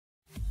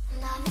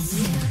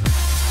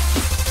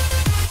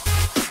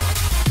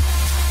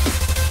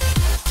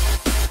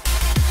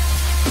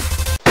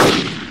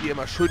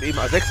mal schön eben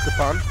A6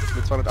 gefahren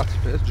mit 280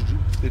 PS,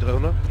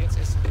 D300. Jetzt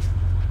ist Ich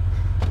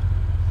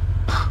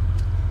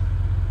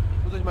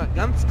muss euch mal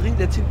ganz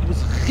dringend erzählen, du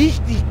bist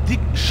richtig dick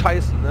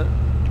scheißen, ne?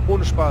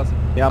 Ohne Spaß.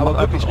 Ja, aber aber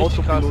wirklich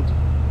richtig krass.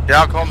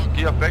 Ja, komm,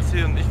 geh auf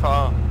Backseat und ich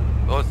fahr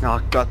los.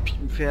 Ach Gott,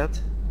 Piepen fährt.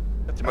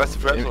 Die meiste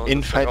Friends Im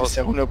Infight ist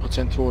er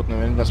 100% tot,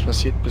 ne? Wenn was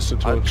passiert, bist du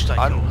tot.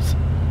 Los.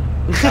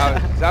 Ja,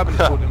 klar bin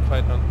ich tot im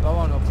Fight dann.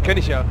 Bauernopfer. Kenn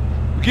ich ja.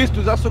 Du gehst,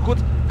 du sagst so kurz,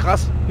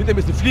 krass, hinter mir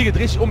ist eine Fliege, dreh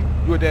dich um,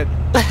 you're dead.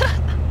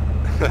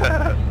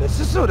 Das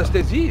ist so, dass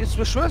der sie ist,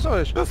 ich schwör's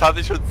euch. Das hatte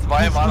ich schon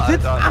zweimal, Du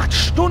sitzt Alter. 8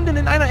 Stunden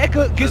in einer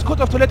Ecke, gehst kurz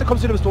auf Toilette,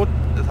 kommst wieder, bist tot.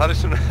 Das hatte ich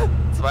schon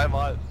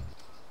zweimal.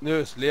 Nö,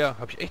 ist leer.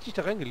 Hab ich echt nicht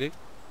da reingelegt?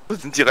 Wo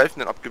sind die Reifen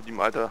denn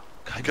abgeblieben, Alter?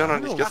 Die können doch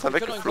nicht Ahnung. gestern Wir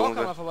können weggeflogen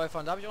mal sein.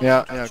 vorbeifahren, da hab ich auch Ja,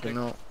 noch einen ja, versteckt.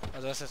 genau.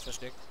 Also das ist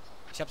versteckt.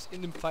 Ich hab's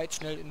in dem Fight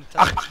schnell in den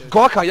Ach,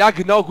 Gorka, ja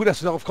genau, gut, dass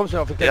du darauf kommst, wenn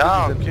wir auf den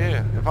Ja, sind.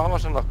 okay. Wir fahren mal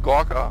schon nach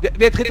Gorka.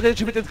 Wer tritt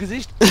Richie mit ins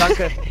Gesicht?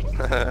 Danke.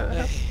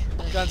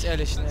 Ganz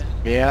ehrlich,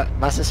 ne?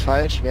 Was ist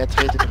falsch? Wer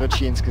tretet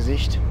Richie ins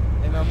Gesicht?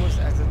 Ey, man muss,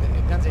 also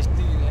ganz echt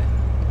die, ne?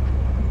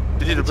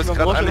 Didi, du bist man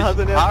gerade braucht schon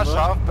harte eigentlich Nerven,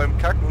 haarscharf beim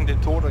Kacken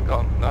den Tod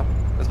entgangen, ne?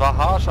 Es war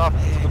haarscharf,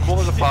 wir sind so eine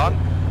Kurve gefahren.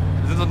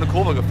 Wir sind so eine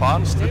Kurve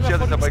gefahren, Stell dir Richie mal hat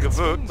vor, sich du dabei bist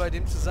gezwungen, gewirkt. bei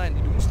dem zu sein.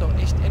 Du musst doch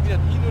echt entweder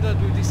ihn oder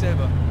du dich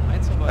selber.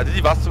 Eins von Also beiden.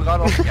 Didi, warst du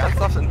gerade auch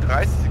ernsthaft in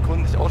 30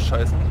 Sekunden nicht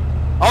ausscheißen?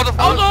 Auto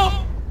voll! Auto!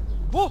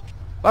 Wo?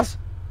 Was?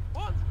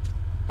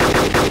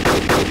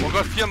 Oh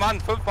Gott, 4 Mann,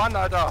 5 Mann,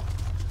 Alter!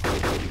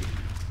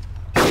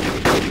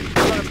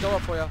 Das war das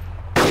Dauerfeuer.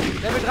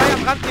 Level 3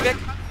 am Rand, geh weg.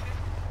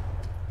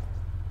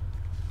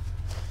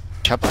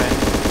 Ich hab einen.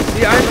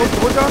 Die einen unten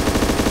runter.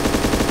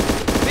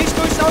 Nicht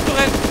durchs Auto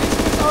rennen. Nicht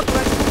durchs Auto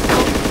rennen.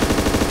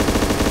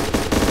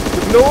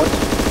 Geblot.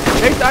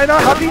 Rechts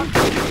einer, hab ihn.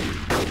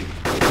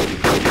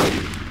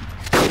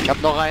 Ich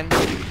hab noch einen.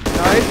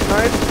 Nice,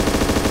 nice.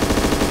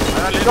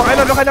 Lebt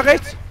Noch einer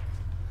rechts.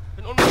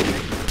 Bin unbedingt.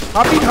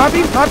 Hab ihn.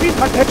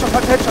 Hat Headshot,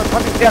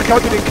 hab ihn. Er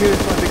klaut mir den Kill,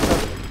 so ein Wichser.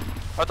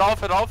 Hört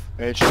auf, hört auf!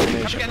 Welchen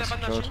bin ich? Ich hab was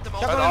geklaut.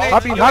 Ich hab noch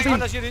Hab eine ihn, Nate. hab ihn.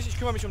 Bandagier dich, ich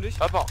kümmere mich um dich.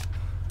 Hört mal!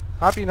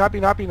 Hab ihn.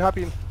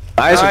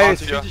 Nice, Nice.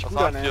 das fühlt sich gut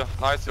an, ey.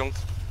 Nice, Jungs.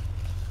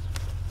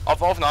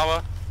 Auf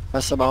Aufnahme.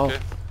 Was aber auch. Okay.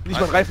 Nicht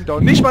mal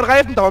einen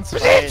Reifen down.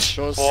 Zwei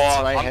Schuss, Boah,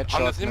 zwei haben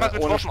Headshots, das niemand ne?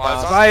 Ohne getroffen,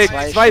 Spaß.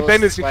 Alter? Zwei Schuss,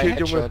 Bandits zwei gekillt,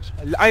 Junge. Headshots.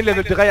 Ein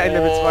Level 3, ein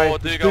Level 2. Oh,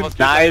 Digga, was geht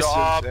Nice,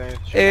 denn ab?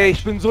 Jungs, Ey,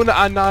 ich bin so eine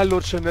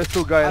Anallutsche, das ist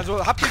so geil.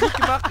 Also habt ihr gut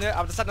gemacht, ne?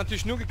 Aber das hat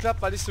natürlich nur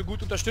geklappt, weil ich so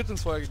gut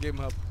Unterstützungsfeuer gegeben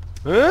habe.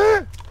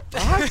 Hä?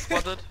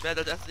 Spottet, wer hat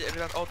als erstes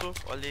entweder das Auto?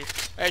 Oh, lebt.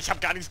 Ey, ich hab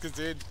gar nichts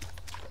gesehen.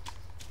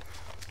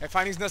 Ey,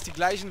 vor allem sind das die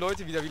gleichen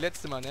Leute wieder wie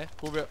letzte Mal, ne?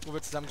 Wo wir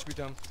zusammen gespielt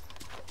haben.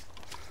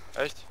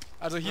 Echt?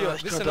 Also hier, Ja,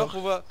 ich wisst ihr kann noch, doch.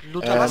 wo wir...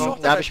 Luther war noch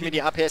Darf ich mir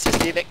die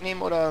APS-SD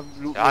wegnehmen oder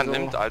looten Ja, wir so?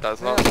 nimmt, Alter. Das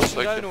Ja, war wo so ich in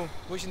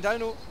schrecklich.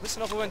 Dalno, wisst ihr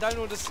noch, wo wir in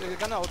Dalno das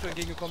Gunner-Auto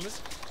entgegengekommen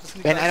ist? Das sind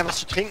die Wenn gleichen. einer was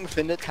zu trinken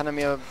findet, kann er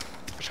mir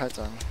Bescheid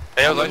sagen.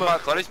 Ey,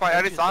 soll ich mal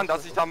ehrlich sagen,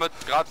 dass ich damit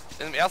gerade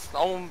im ersten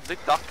Augenblick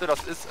dachte,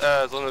 das ist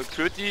so eine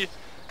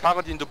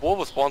Köti-Karre, die in De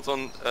Bovo spawnt, so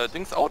ein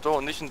Dingsauto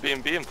und nicht ein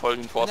BMW im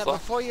vollen Ja, Forster.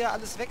 bevor ihr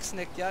alles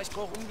wegsnackt, ja, ich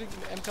brauche unbedingt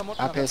MK-Mod.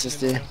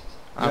 APS-SD.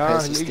 Ja,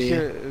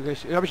 APS-SD.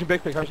 hab ich im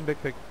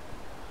Backpack.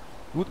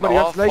 Gut, mal die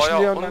ganzen Leichen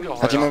leer und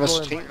dann... Hat jemand was zu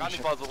Das war trinken? gar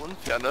nicht mal so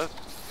unfair, ne?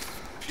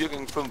 4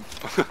 gegen 5.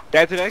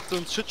 Der hat direkt so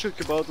ein Schutzschild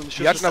gebaut und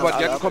Die hatten aber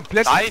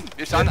komplett... Nein,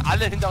 wir standen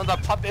alle hinter unserem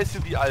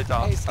Pub-SUV,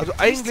 Alter. Ey, es Also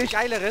gibt nichts eigentlich-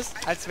 Geileres,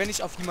 als wenn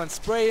ich auf jemanden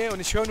spraye und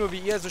ich höre nur, wie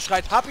ihr so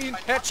schreit, hab ihn,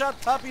 Headshot,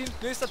 hab ihn,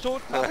 nächster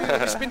Tod, hab ihn.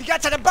 Und ich bin die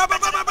ganze Zeit am bam,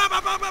 bam, bam,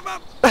 bam, bam, bam,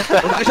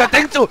 bam. Und Richard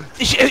denkt so,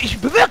 ich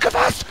bewirke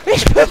was!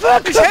 Ich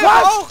bewirke Ich helfe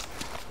was! auch!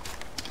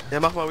 Ja,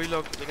 mach mal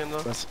Relog, Legende.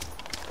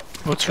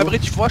 Ich kann mir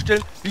richtig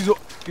vorstellen, wie so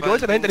die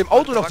Leute da hinter dem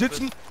Auto noch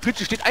sitzen,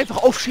 Richie steht einfach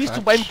auf, schießt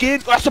so beim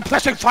Gehen, du hast eine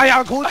Plastic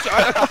Fire, gut!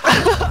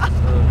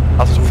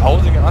 Hast du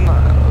Fausing an?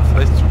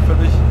 Vielleicht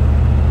zufällig?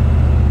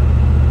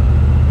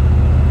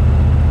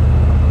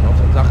 Auf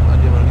den Sachen an,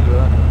 die man nie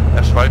gehört.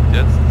 Er schweigt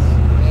jetzt.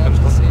 Ja,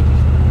 das ist ewig.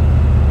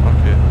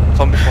 Okay.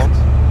 Zombie-Fonts.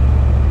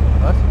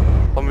 Was?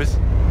 Zombies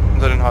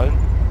unter den Hallen.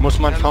 Muss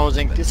man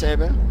V-Sync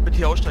disable? Bitte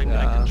hier aussteigen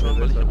direkt schon,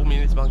 weil ich hier oben hier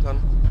nichts machen kann.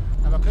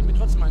 Aber könnt mir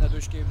trotzdem einer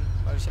durchgeben,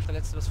 weil ich hab der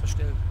letzte was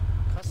verstellt.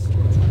 Krass.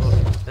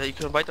 Ja, ihr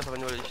könnt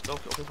weiterfahren, weil ich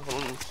laufe auf jeden Fall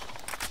von unten.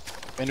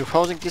 Wenn du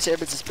V-Sync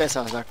disablest, ist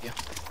besser, sagt ihr.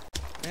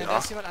 Ja, da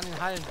ist jemand an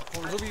den Hallen.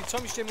 So wie die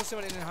Zombies stehen, muss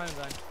jemand in den Hallen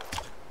sein.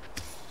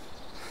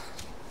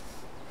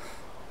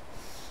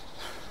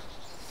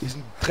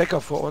 Diesen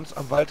Trecker vor uns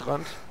am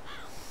Waldrand.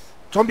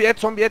 Zombie,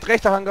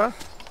 rechter Hangar.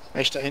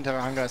 Rechter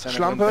hintere Hangar ist einer.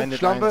 Schlampe, Bandit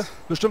Schlampe. 1.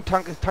 Bestimmt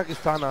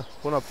Takistaner,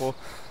 100 Pro.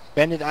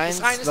 Bandit 1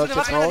 Ist rein, ist läuft drin,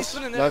 jetzt warte, raus, ist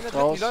drin, ne? läuft Die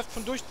raus. läuft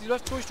von durch, die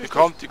läuft durch. Die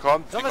kommt.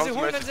 Sollen wir sie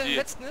holen, wenn sie im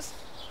letzten ist?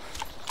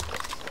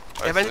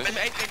 Ja, wenn vom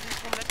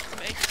letzten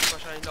zum Echt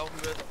wahrscheinlich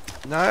laufen wird.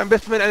 Na, am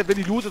besten wenn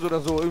die lootet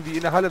oder so, irgendwie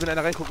in der Halle, wenn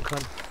einer reingucken kann.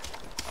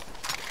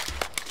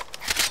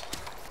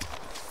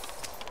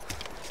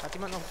 Hat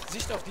jemand noch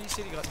Sicht auf die? Ich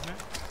sehe die gerade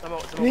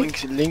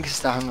nicht mehr. Links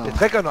ist der Hangar. Der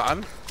Trecker nur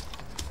an.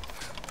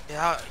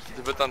 Ja,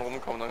 Die wird dann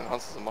rumkommen, dann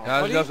kannst du sie machen. Ja,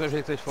 Olli, die darfst du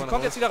jetzt gleich Sie vorne kommt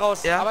raus. jetzt wieder raus.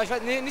 Ja. Aber ich weiß,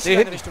 nee, nicht Nee, in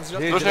deine hinten. Richtung. Sie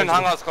läuft Nee, Zwischen direkt den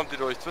so. Hangars kommt die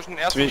durch. Zwischen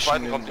ersten und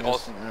zweiten kommt die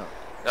raus. Ja.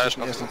 Ja, Zwischen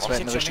kommt ersten und sie raus.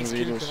 zweiten Ich hätte schon Richtung längst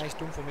gekillt, Silos. bin echt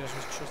dumm von mir, dass ich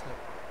nicht geschossen habe.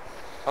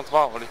 Kannst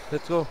machen, Olli.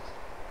 Let's go.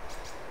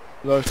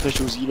 Läuft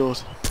Richtung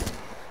Silos.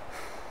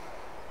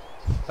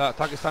 Ja,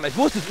 Pakistan. Ich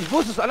wusste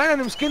es. Allein an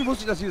dem Skin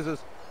wusste ich, dass hier es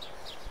ist.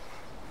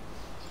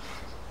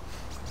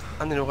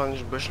 An den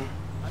orangen Büschen.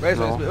 Weißt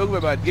du, ist mir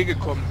irgendwann mal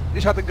entgegengekommen.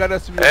 Ich hatte gar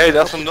nicht... Ey,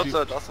 das ist ein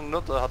Nutzer, das ist ein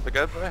Nutzer. Hat der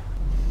Gelb,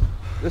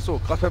 ey? Ist so,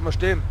 krass, bleibt mal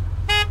stehen.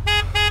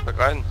 Sag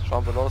rein,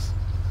 schauen wir los.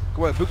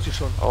 Guck mal, er pflückt sich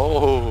schon.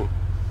 Oh.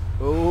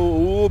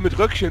 Oh, mit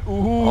Röckchen.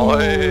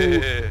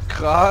 Oi.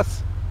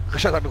 Krass.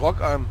 Richard hat einen Rock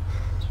an.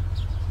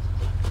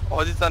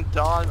 Oh, die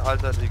Sandalen,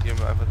 Alter, die geben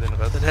mir einfach den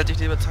Rest. Dann hätte ich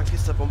lieber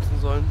Zankista bumsen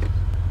sollen.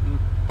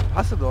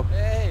 Hast du doch.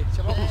 Ey, ich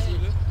hab auch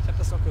Gefühle. Ich hab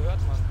das doch gehört,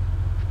 Mann.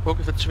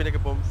 Poki wird schon wieder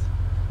gebumst.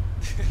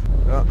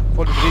 Ja,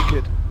 voll im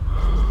Drehkit.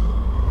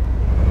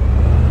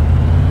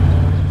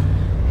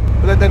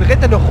 Und dann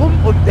rennt er noch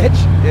rum und der hätte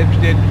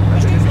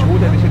also der ist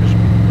tot, der nicht hätte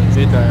spielen.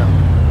 Seht ihr, ja.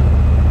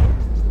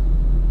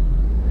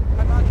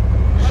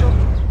 Hallo.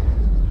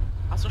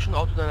 Hast du schon ein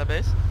Auto in deiner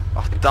Base?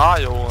 Ach, da,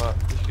 Junge.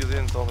 Nicht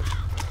gesehen, sorry.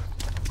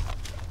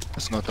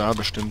 Ist noch da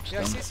bestimmt. Ja,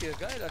 ich Dann. seh's hier.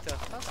 Geil, Alter.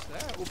 Krass.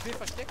 Ja, OP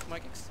versteckt,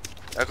 MikeX.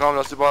 Ja komm,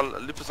 lass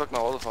überall Lippessack nach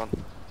Hause fahren.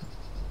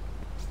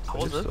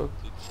 Hause?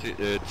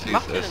 Was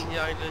macht ihr denn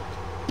hier eigentlich?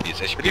 Die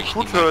ist echt Mit den billig,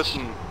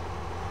 Kuhfürsten.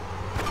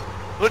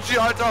 Richie,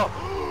 Alter!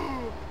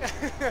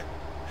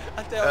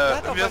 Alter, der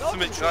hat auch Irgendwie mein hast du Auto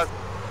mich geschossen. gerade...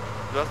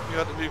 Du hast mich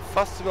gerade irgendwie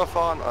fast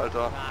überfahren,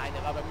 Alter. Nein,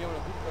 der war bei mir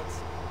unter Gutplatz.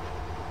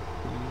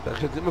 Da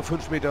sind immer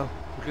 5 Meter.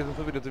 Du kriegst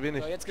 5 Meter zu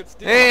wenig. So, jetzt gibt's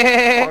den.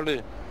 Hey! Olli.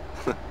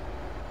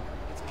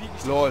 Jetzt piek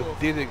ich Lol,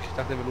 die DayZ, ich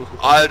dachte, der wäre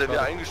losgefahren. Alter, wie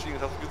er eingestiegen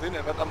ist. Hast du gesehen?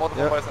 Er rennt am Auto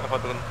Ja. vorbei, ist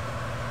einfach drin.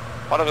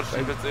 Warte, Richie,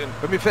 ich will's sehen.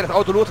 Bei mir fährt das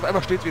Auto los, auf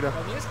einmal steht's wieder.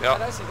 Bei mir ist Ja.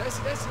 da ist sie, da ist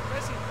sie, da ist sie, da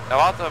ist sie. Ja,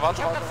 warte, Ich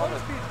warte, hab warte, grad voll warte.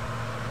 gespielt.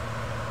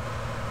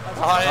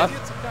 Nein. Also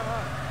 40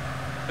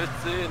 km/h. Willst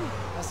sehen?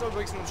 Das ist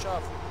übrigens nur ein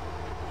Schaf.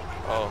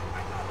 Oh.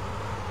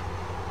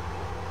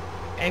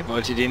 Ey,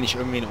 wollt ihr den nicht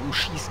irgendwie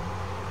umschießen?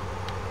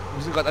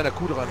 Wir sind gerade an der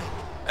Kuh dran.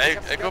 Ey, Ich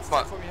hab's die guck ganze mal.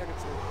 Zeit vor mir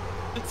hergezogen.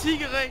 Eine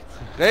Ziege rechts!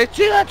 Rechts,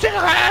 Ziege,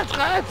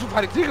 rechts! Du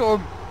fahr die Ziege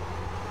um!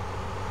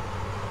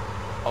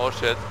 Oh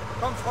shit.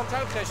 Komm,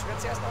 Frontalcrash,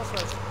 wenn's erst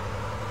ausweicht.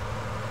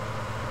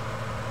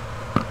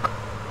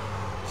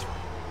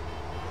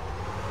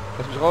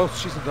 Lass mich raus,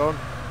 schießen down.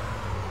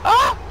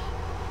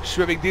 Ich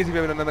schwör, wegen DayZ wären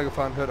wir miteinander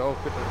gefahren. Hört auf,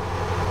 bitte.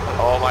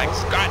 Oh mein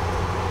Gott.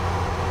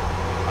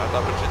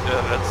 Alter, bin ich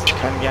der Letzte.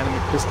 Ich kann gerne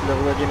mit Pistol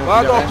darüber gehen und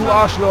Warte wieder auf, du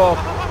reinmachen. Arschloch!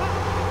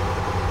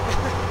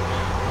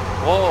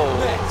 Wow.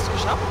 Nee, hast du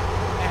geschafft?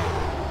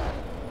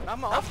 Mach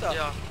mal auf da.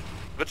 Ja.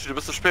 Richie, du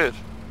bist zu spät.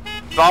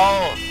 Sau.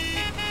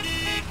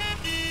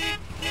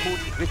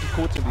 Richtig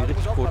kot sind die, Aber du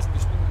musst richtig kot.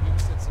 aufpassen, wir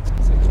müssen jetzt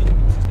ins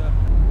Kriegen.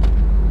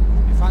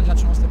 Wir fahren gerade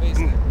schon aus der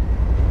Base. Ne?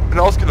 Bin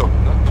ausgelockt,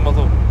 ne? Nur mal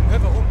so.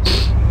 Hör, warum?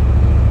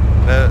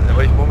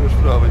 Aber ich morgen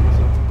früher, aber ich muss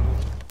jetzt.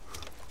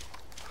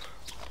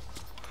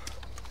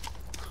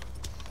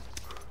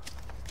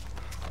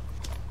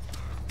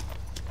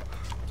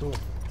 So,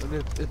 und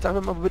jetzt sag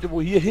mir mal bitte,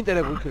 wo hier hinter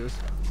der Brücke ist.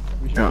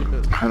 Wo ich Ja,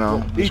 bin. keine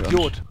Ahnung. So,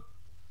 Idiot.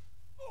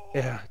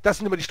 Ja, das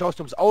sind immer die Staus,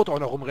 die ums Auto auch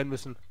noch rumrennen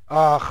müssen.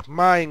 Ach,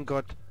 mein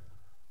Gott.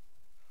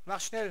 Mach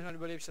schnell, dann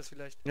überlebe ich das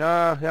vielleicht.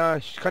 Ja,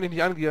 ich kann dich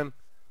nicht angieren.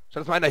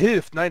 Statt dass mal einer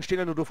hilft. Nein, steht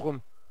da nur doof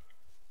rum.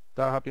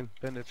 Da, hab ihn,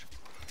 Bandage.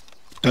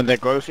 Und der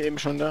Golf eben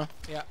schon da?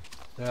 Ja.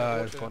 Ja, Der er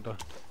rote. ist runter.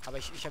 Aber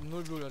ich habe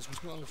 0 Blut, also ich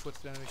muss nur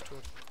angefurzt werden, dann bin ich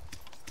tot.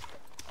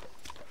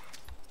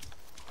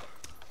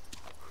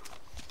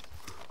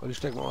 Und ich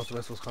steck mal aus, du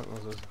weißt, wo das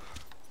Krankenhaus ist.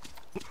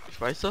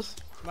 Ich weiß das.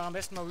 Ich mach am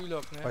besten mal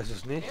Relog, ne? Weißt du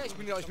es nicht? Ja,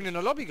 ich bin in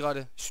der Lobby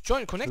gerade. Ich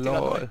connecte gerade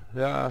neu. Lol.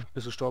 Ja,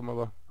 bist gestorben,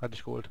 aber hat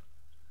dich geholt.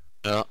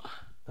 Ja.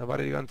 Da war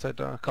der die ganze Zeit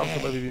da. Kam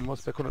vorbei wie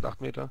Mosberg,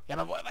 108 Meter. Ja,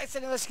 aber woher weiß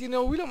der denn, was ich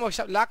genau Relog mache? Ich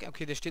hab lag.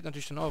 Okay, der steht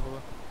natürlich schon auf,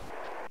 aber.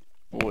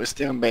 Wo ist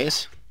deren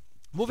Base?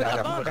 Wo wir Ja,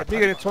 gerade da waren? war der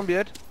den Zombie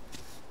hat.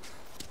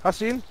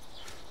 Hast du ihn?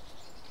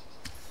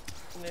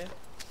 Nee.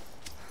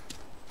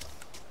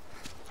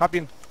 Hab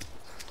ihn.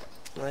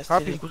 Nice, Hab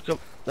Teddy, ihn. gut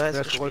gemacht. Nice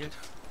Der ist gerollt.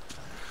 gespielt.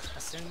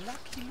 Was ist denn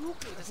Lucky Luke?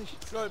 Ey, das ist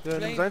nicht Floyd. Ja,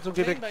 nimm Seins und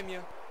geh weg. bei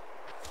mir.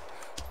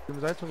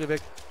 Nimm Salz und geh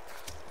weg.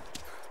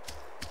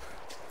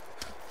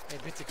 Ey,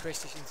 bitte crash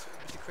dich ins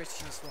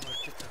Swamp,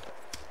 bitte.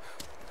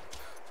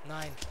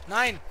 Nein,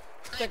 nein!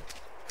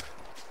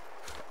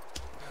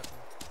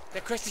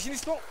 Der crasht dich in die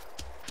Swamp!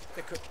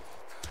 Der crasht.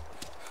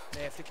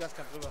 Nee, er fliegt ganz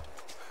knapp drüber.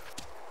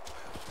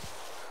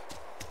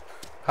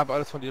 Hab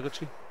alles von dir,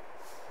 Richie.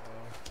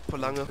 Vor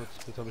lange.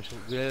 Jetzt habe ich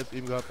gelb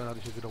eben gehabt, dann hatte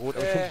ich jetzt wieder rot.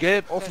 Aber ich finde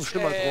gelb offen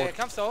schlimmer als rot.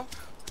 Kampfsau?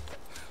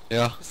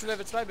 Ja. Bist du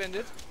Level 2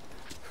 Bandit?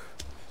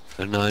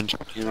 Nein, Da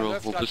Hero,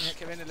 läuft wo gerade bist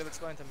ein Bandit Level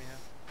 2 hinter mir her.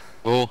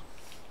 Wo?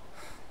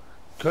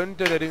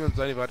 Könnte der Ding uns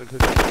seine Warte küssen.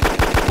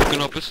 Wo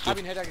genau bist du? Hab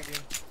ihn Header gegeben.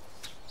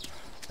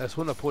 Er ist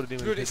 100 Pro, der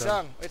Ding Würde ich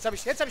sagen. Jetzt hab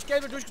ich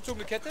gelbe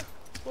durchgezogene Kette.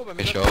 Oh, bei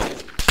mir Ich läuft auch. er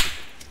nicht.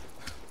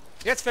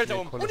 Jetzt fällt er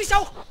um. Kolle. Und ich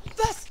auch!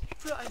 Was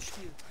für ein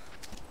Spiel!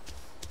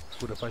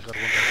 Gut, da fahr ich gerade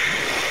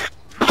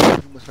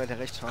runter. Du musst weiter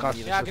rechts fahren. Krass.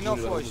 Hier. Ja, das genau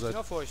wurde vor euch, umgesetzt.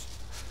 genau vor euch.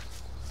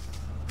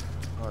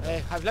 Warte.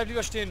 Ey, bleib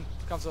lieber stehen.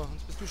 Kampfsau,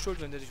 sonst bist du schuld,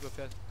 wenn der dich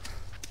überfährt.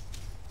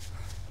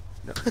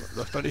 Ja,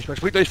 läuft doch nicht. Man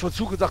springt euch von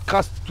Zug und sagt,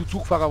 krass, du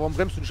Zugfahrer, warum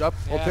bremst du nicht ab?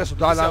 Warum Ja, fährst du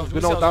bist da ja lang? auch- bist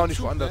Genau ja auch da so und nicht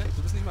Zug, woanders. ne?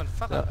 Du bist nicht mal ein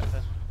Fahrrad, Ja.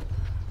 Alter.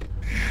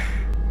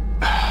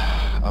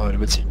 Aber du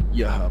willst ja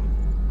ihr haben.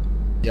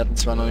 Die hatten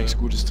zwar noch nichts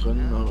Gutes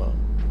drin, aber...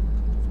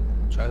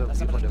 Scheiße, Das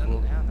das aber von der dann,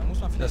 Burg. ja, dann muss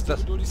man vielleicht Das-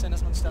 so geduldig sein,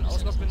 dass man sich dann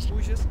ausloggt, wenn es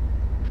durch ist.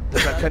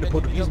 Das ist halt keine Wenn die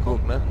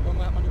Portugiesenburg, wiederkommen, ne? dann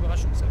irgendwann hat man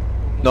Überraschungs.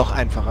 Noch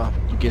einfacher.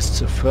 Du gehst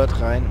zu viert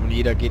rein und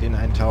jeder geht in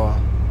einen Tower.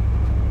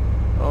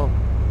 Oh.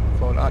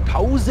 VLA.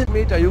 1000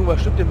 Meter, Junge,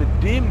 was stimmt denn mit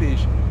dem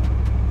nicht?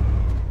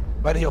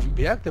 War der hier auf dem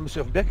Berg? Der müsste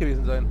ja auf dem Berg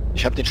gewesen sein.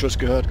 Ich habe den Schuss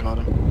gehört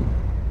gerade.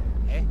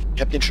 Hä?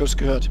 Ich habe den Schuss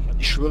gehört.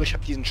 Ich schwöre, ich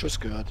habe diesen Schuss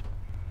gehört.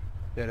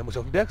 Ja, der muss ja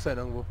auf dem Berg sein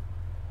irgendwo.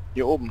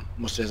 Hier oben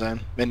muss der sein,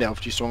 wenn der auf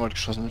die Stronghold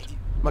geschossen hat.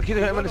 Markiert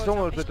euch einmal die Leute haben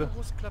Stronghold, echt bitte. eine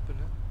große Klappe, ne?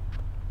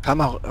 Fahr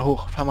mal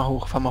hoch, fahr mal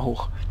hoch, fahr mal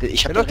hoch.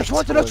 Ich hab Der den läuft vor uns,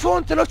 rechts der läuft vor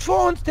geholt. uns, der läuft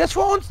vor uns, der ist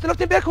vor uns, der läuft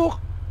den Berg hoch.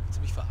 Willst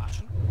du mich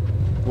verarschen?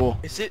 Wo?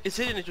 Ich sehe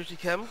den nicht durch die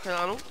Cam, keine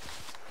Ahnung.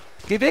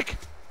 Geh weg!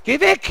 Geh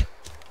weg!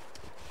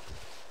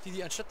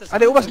 Die anstatt das... An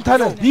der obersten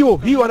Tanne! Hio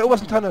an der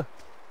obersten Tanne!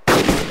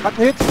 Hat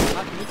einen Hit! Hat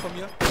einen Hit von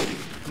mir.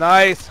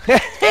 Nice!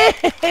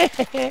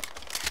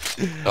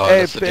 Ja,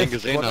 Ey, hast du den best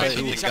gesehen? Spot, Hast ey.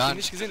 du Ich den hab gar ihn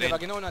nicht gesehen, der war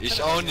genau in der Ich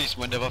Antenne. auch nicht,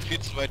 Mann, der war viel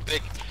zu weit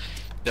weg.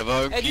 Der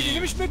war Ey, die irgendwie...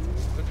 nehme ich mit!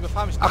 Und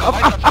überfahr mich.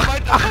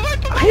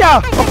 Ach ja!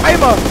 Auf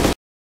einmal!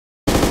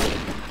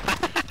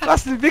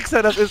 Was ein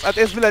Wichser das ist! Er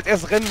will als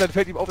erst rennen, dann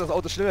fällt ihm auf, dass das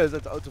Auto schneller ist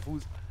als Auto zu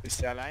Fuß.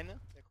 Ist der alleine?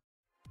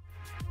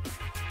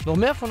 Noch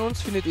mehr von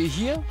uns findet ihr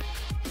hier.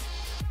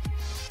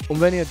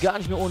 Und wenn ihr gar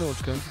nicht mehr ohne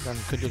uns könnt, dann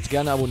könnt ihr uns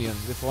gerne abonnieren.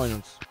 Wir freuen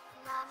uns.